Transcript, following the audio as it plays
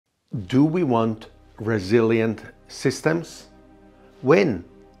Do we want resilient systems? When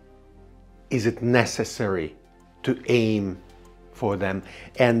is it necessary to aim for them?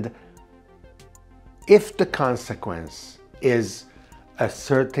 And if the consequence is a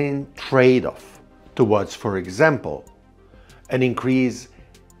certain trade-off towards, for example, an increase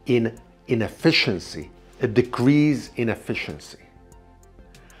in inefficiency, a decrease in efficiency,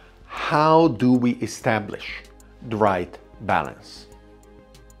 how do we establish the right balance?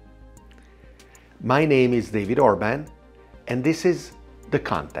 My name is David Orban, and this is The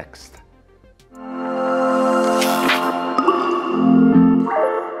Context.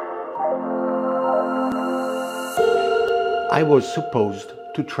 I was supposed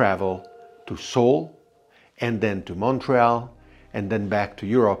to travel to Seoul, and then to Montreal, and then back to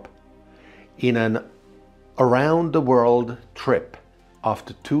Europe in an around-the-world trip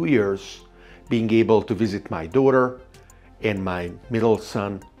after 2 years, being able to visit my daughter and my middle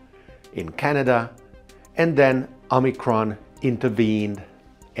son in Canada, and then Omicron intervened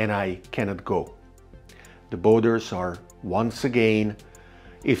and I cannot go. The borders are once again,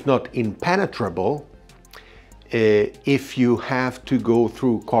 if not impenetrable, if you have to go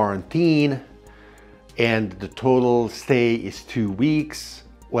through quarantine and the total stay is 2 weeks,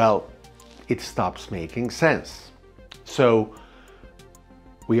 well, it stops making sense. So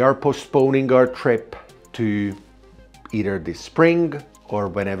we are postponing our trip to either this spring or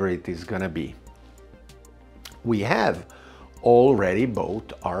whenever it is gonna be. We have already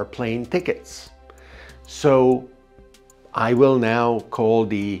bought our plane tickets. So I will now call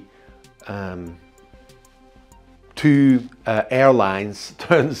the two airlines,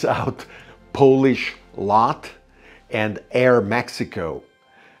 turns out Polish LOT and Air Mexico,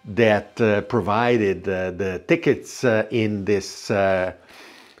 that provided the tickets in this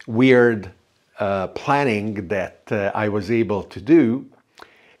weird planning that I was able to do.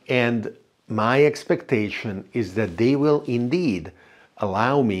 And my expectation is that they will indeed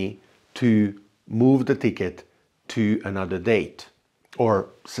allow me to move the ticket to another date or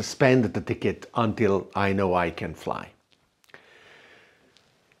suspend the ticket until I know I can fly.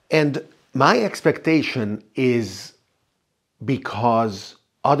 And my expectation is because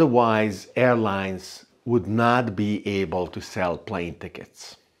otherwise airlines would not be able to sell plane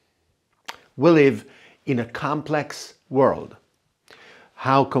tickets. We live in a complex world.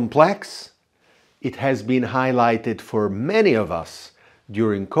 How complex? It has been highlighted for many of us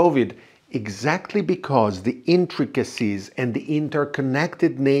during COVID exactly because the intricacies and the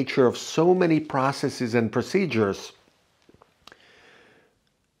interconnected nature of so many processes and procedures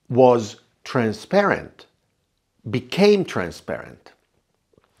was transparent, became transparent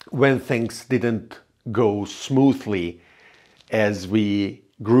when things didn't go smoothly as we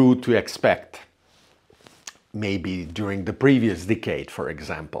grew to expect, maybe during the previous decade, for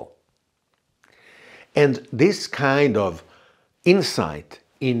example. And this kind of insight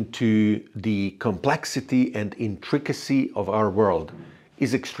into the complexity and intricacy of our world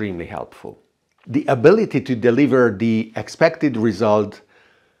is extremely helpful. The ability to deliver the expected result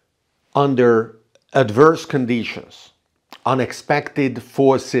under adverse conditions, unexpected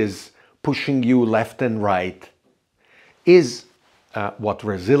forces pushing you left and right, is what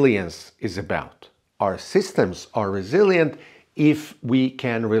resilience is about. Our systems are resilient if we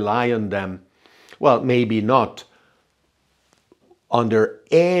can rely on them. Well, maybe not under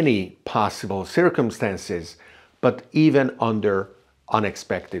any possible circumstances, but even under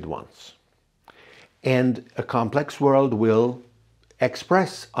unexpected ones. And a complex world will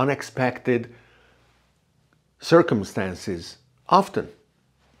express unexpected circumstances often.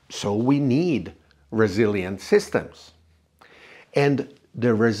 So we need resilient systems. And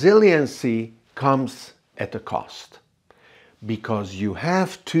the resiliency comes at a cost, because you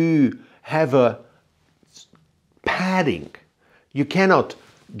have to have a padding. You cannot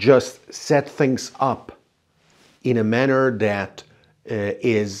just set things up in a manner that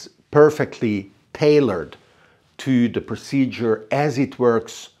is perfectly tailored to the procedure as it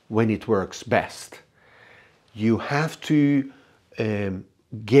works when it works best. You have to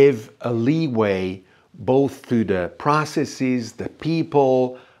give a leeway both to the processes, the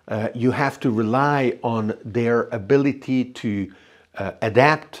people. You have to rely on their ability to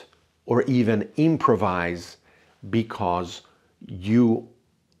adapt or even improvise, because you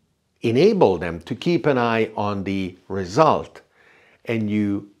enable them to keep an eye on the result, and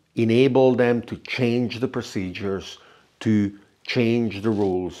you enable them to change the procedures, to change the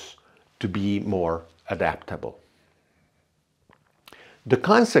rules, to be more adaptable. The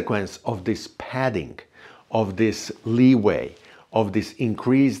consequence of this padding, of this leeway, of this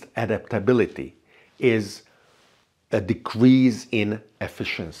increased adaptability is a decrease in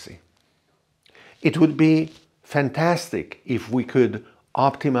efficiency. It would be fantastic if we could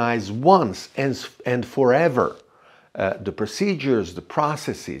optimize once and forever the procedures, the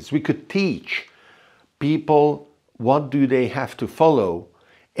processes. We could teach people what do they have to follow,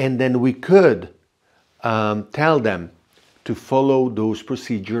 and then we could tell them to follow those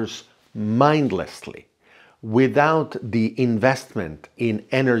procedures mindlessly, without the investment in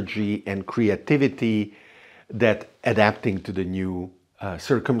energy and creativity that adapting to the new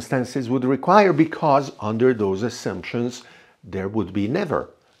circumstances would require, because under those assumptions there would be never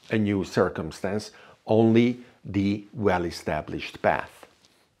a new circumstance, only the well-established path.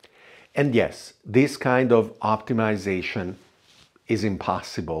 And yes, this kind of optimization is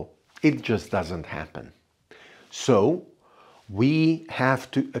impossible. It just doesn't happen. So we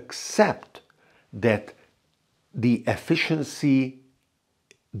have to accept that the efficiency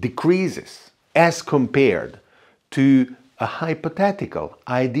decreases as compared to a hypothetical,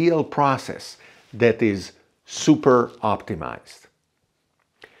 ideal process that is super optimized.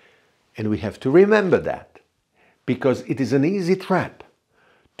 And we have to remember that, because it is an easy trap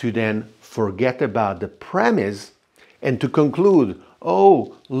to then forget about the premise and to conclude,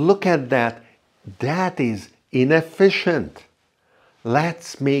 oh, look at that, that is inefficient.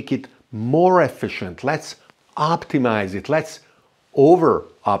 Let's make it more efficient. Let's optimize it. Let's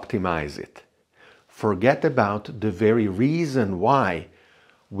over-optimize it. Forget about the very reason why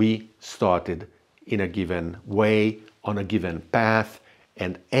we started in a given way, on a given path,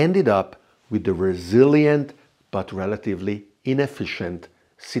 and ended up with the resilient but relatively inefficient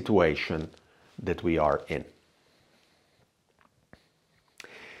situation that we are in.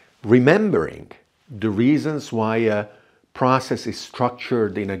 Remembering the reasons why a process is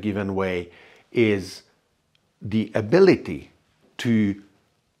structured in a given way is the ability to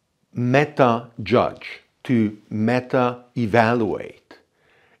meta-judge, to meta-evaluate,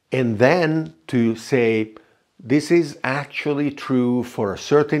 and then to say, this is actually true for a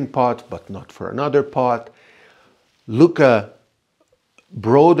certain part, but not for another part. Look a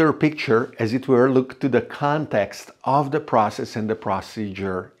broader picture, as it were, look to the context of the process and the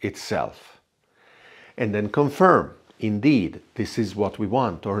procedure itself. And then confirm, indeed, this is what we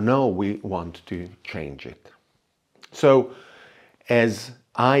want, or no, we want to change it. So, as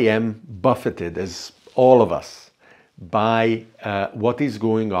I am buffeted, as all of us, by what is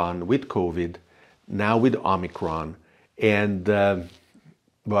going on with COVID, now with Omicron, and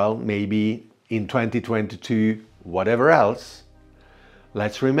well, maybe in 2022, whatever else,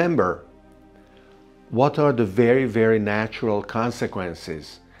 let's remember what are the very, very natural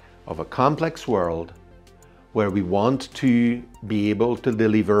consequences of a complex world where we want to be able to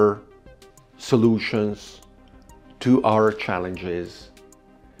deliver solutions to our challenges.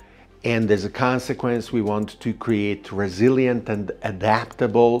 And as a consequence, we want to create resilient and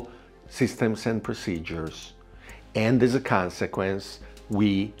adaptable systems and procedures. And as a consequence,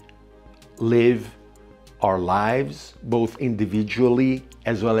 we live our lives, both individually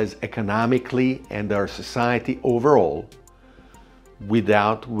as well as economically, and our society overall,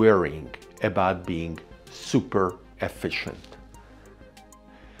 without worrying about being super efficient.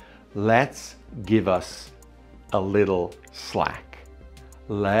 Let's give us a little slack.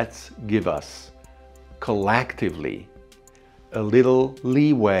 Let's give us collectively a little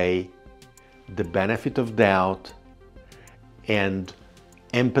leeway, the benefit of doubt, and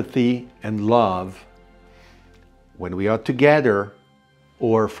empathy and love when we are together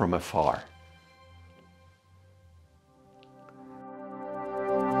or from afar.